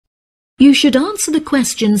You should answer the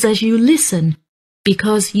questions as you listen,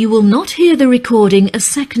 because you will not hear the recording a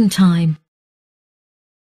second time.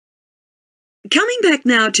 Coming back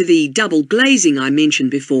now to the double glazing I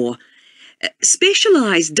mentioned before.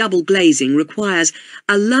 Specialised double glazing requires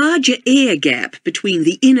a larger air gap between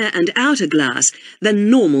the inner and outer glass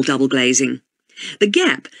than normal double glazing. The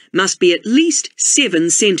gap must be at least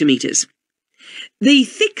 7 centimetres. The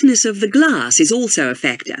thickness of the glass is also a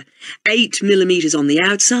factor, 8 millimetres on the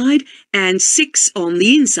outside and 6 on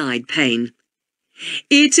the inside pane.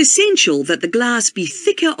 It's essential that the glass be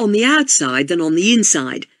thicker on the outside than on the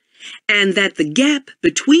inside, and that the gap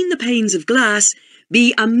between the panes of glass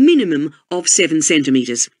be a minimum of 7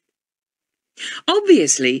 centimetres.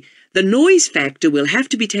 Obviously, the noise factor will have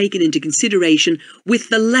to be taken into consideration with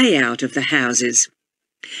the layout of the houses.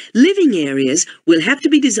 Living areas will have to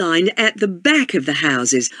be designed at the back of the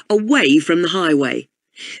houses, away from the highway.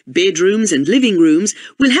 Bedrooms and living rooms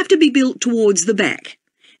will have to be built towards the back.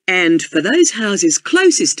 And for those houses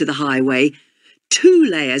closest to the highway, 2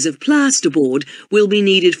 layers of plasterboard will be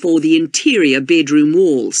needed for the interior bedroom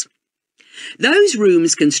walls. Those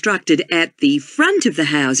rooms constructed at the front of the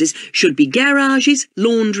houses should be garages,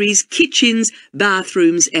 laundries, kitchens,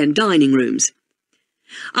 bathrooms and dining rooms.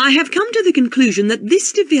 I have come to the conclusion that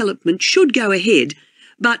this development should go ahead,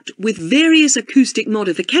 but with various acoustic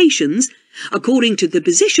modifications according to the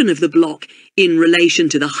position of the block in relation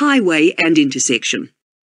to the highway and intersection.